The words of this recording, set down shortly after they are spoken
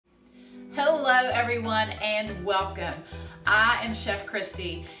Hello everyone and welcome. I am Chef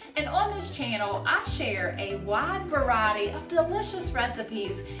Christy, and on this channel I share a wide variety of delicious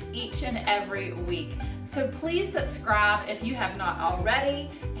recipes each and every week. So please subscribe if you have not already,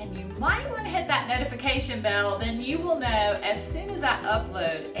 and you might want to hit that notification bell, then you will know as soon as I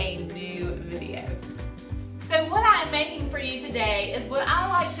upload a new video. So what I am making for you today is what I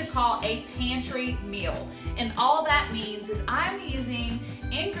like to call a pantry meal. And all that means is I'm using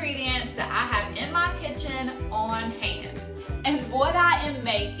ingredients that I have in my kitchen on hand. And what I am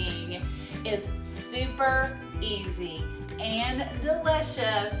making is super easy and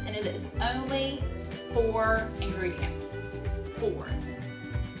delicious, and it is only 4 ingredients.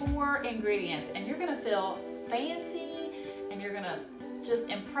 Four ingredients, and you're gonna feel fancy and you're gonna just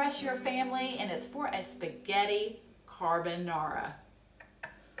impress your family, and it's for a spaghetti carbonara.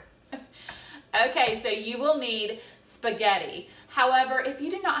 Okay, so you will need spaghetti. However, if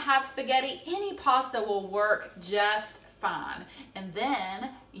you do not have spaghetti, any pasta will work just fine. And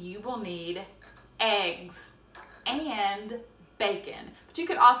then you will need eggs and bacon, but you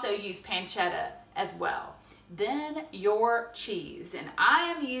could also use pancetta as well. Then your cheese, and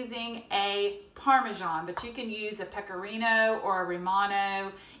I am using a parmesan, but you can use a pecorino or a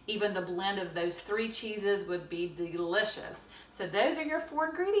romano. Even the blend of those 3 cheeses would be delicious. So those are your 4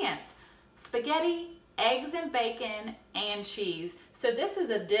 ingredients: spaghetti, eggs and bacon, and cheese. So this is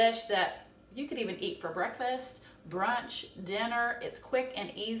a dish that you could even eat for breakfast, brunch, dinner. It's quick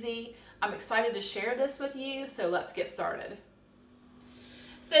and easy. I'm excited to share this with you, so let's get started.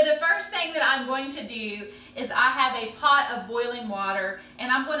 So the first thing that I'm going to do is I have a pot of boiling water,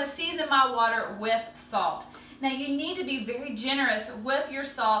 and I'm going to season my water with salt. Now you need to be very generous with your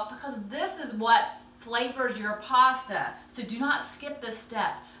salt because this is what flavors your pasta. So do not skip this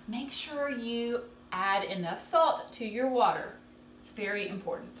step. Make sure you add enough salt to your water. It's very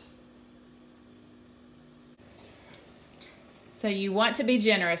important. So you want to be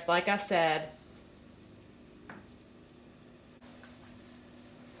generous, like I said.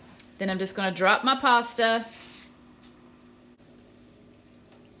 Then I'm just going to drop my pasta.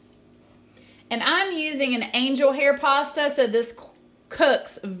 And I'm using an angel hair pasta, so this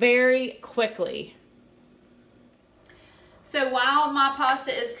cooks very quickly. So while my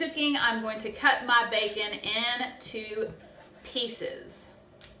pasta is cooking, I'm going to cut my bacon into pieces.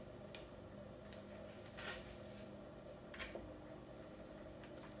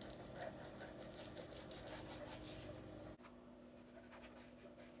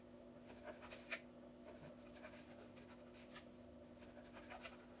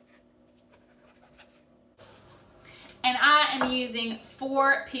 And I am using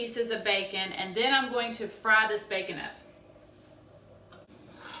 4 pieces of bacon, and then I'm going to fry this bacon up.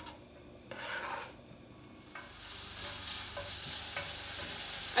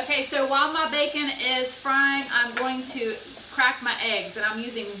 Okay, so while my bacon is frying, I'm going to crack my eggs, and I'm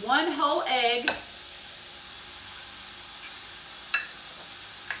using 1 whole egg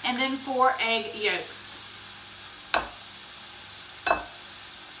and then 4 egg yolks.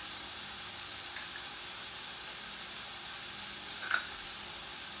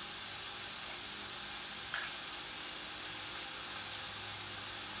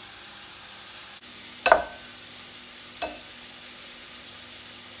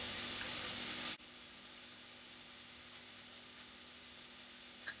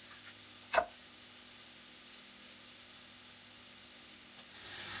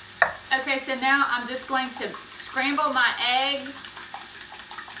 Okay, so now I'm just going to scramble my eggs,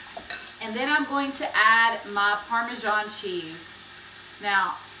 and then I'm going to add my Parmesan cheese.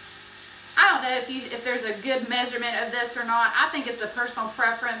 Now, I don't know if there's a good measurement of this or not. I think it's a personal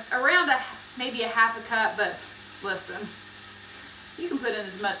preference, around maybe a half a cup, but listen, you can put in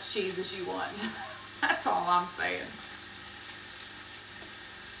as much cheese as you want. That's all I'm saying.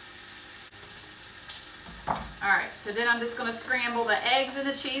 Alright, so then I'm just going to scramble the eggs and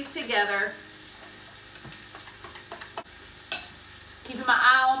the cheese together. Keeping my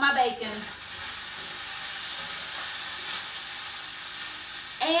eye on my bacon.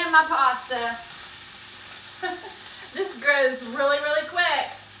 And my pasta. This grows really, really quick.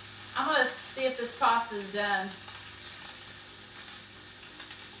 I'm going to see if this pasta is done.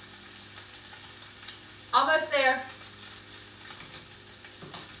 Almost there.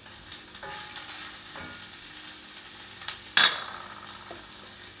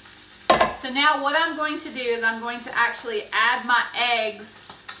 So now what I'm going to do is I'm going to actually add my eggs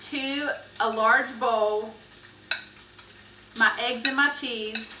to a large bowl, my eggs and my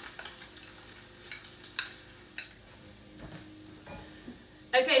cheese.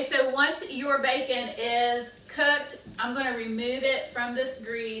 Okay, so once your bacon is cooked, I'm going to remove it from this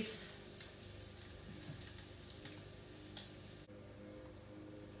grease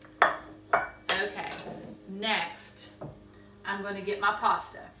next, I'm going to get my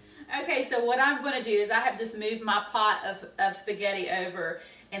pasta. Okay, so what I'm going to do is I have just moved my pot of spaghetti over,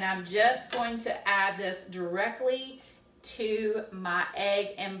 and I'm just going to add this directly to my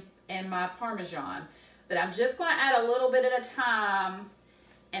egg and my parmesan. But I'm just going to add a little bit at a time,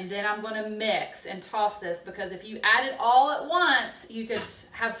 and then I'm going to mix and toss this, because if you add it all at once, you could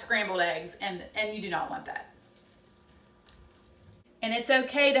have scrambled eggs, and you do not want that. And it's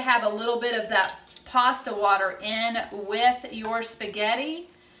okay to have a little bit of that pasta water in with your spaghetti.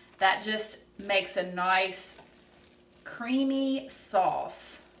 That just makes a nice creamy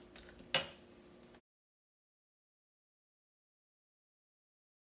sauce.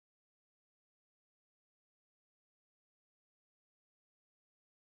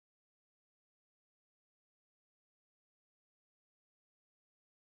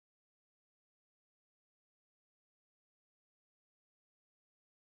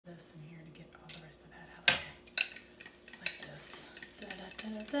 This in here to get all the rest of that out of there. Like this. Da, da,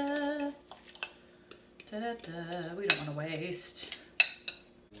 da, da. Da, da, da. We don't want to waste.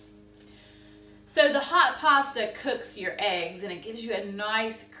 So the hot pasta cooks your eggs, and it gives you a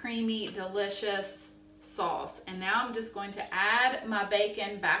nice, creamy, delicious sauce. And now I'm just going to add my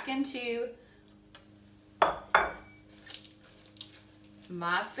bacon back into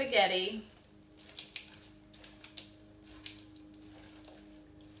my spaghetti.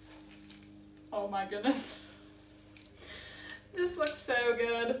 Oh my goodness. This looks so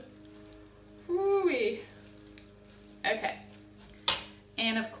good. Woo-wee. Okay.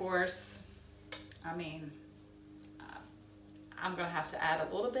 And of course, I mean, I'm gonna have to add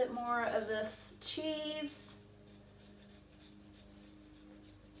a little bit more of this cheese.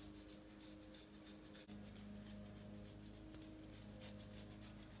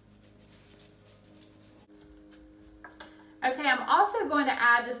 Okay, I'm also going to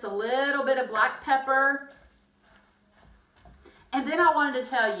add just a little bit of black pepper. And then I wanted to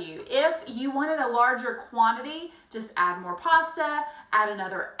tell you, if you wanted a larger quantity, just add more pasta, add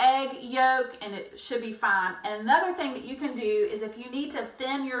another egg yolk, and it should be fine. And another thing that you can do is, if you need to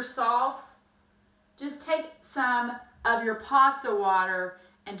thin your sauce, just take some of your pasta water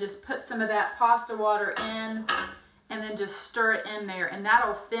and just put some of that pasta water in, and then just stir it in there, and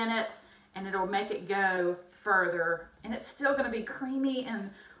that'll thin it, and it'll make it go further. And it's still gonna be creamy and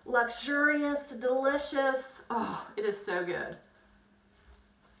luxurious, delicious. Oh, it is so good.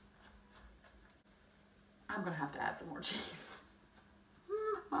 I'm gonna have to add some more cheese.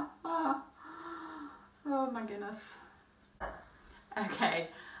 Oh my goodness. Okay,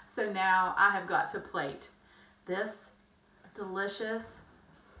 so now I have got to plate this delicious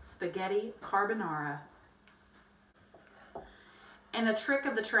spaghetti carbonara. And the trick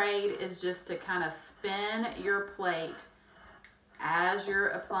of the trade is just to kind of spin your plate as you're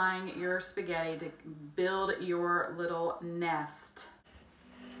applying your spaghetti to build your little nest.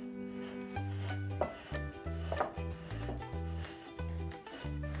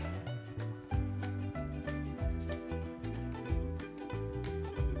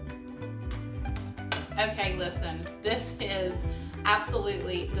 Okay, listen, this is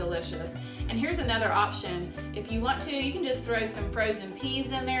absolutely delicious. And here's another option. If you want to, you can just throw some frozen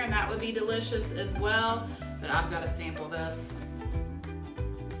peas in there, and that would be delicious as well. But I've got to sample this.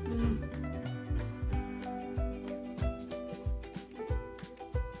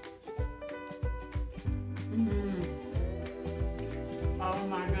 Oh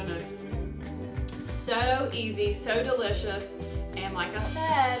my goodness. So easy, so delicious. And like I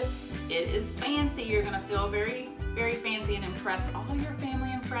said, it is fancy. You're gonna feel very, very fancy and impress all your family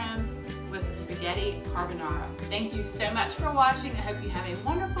and friends with the spaghetti carbonara. Thank you so much for watching. I hope you have a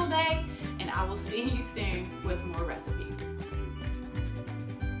wonderful day, and I will see you soon with more recipes.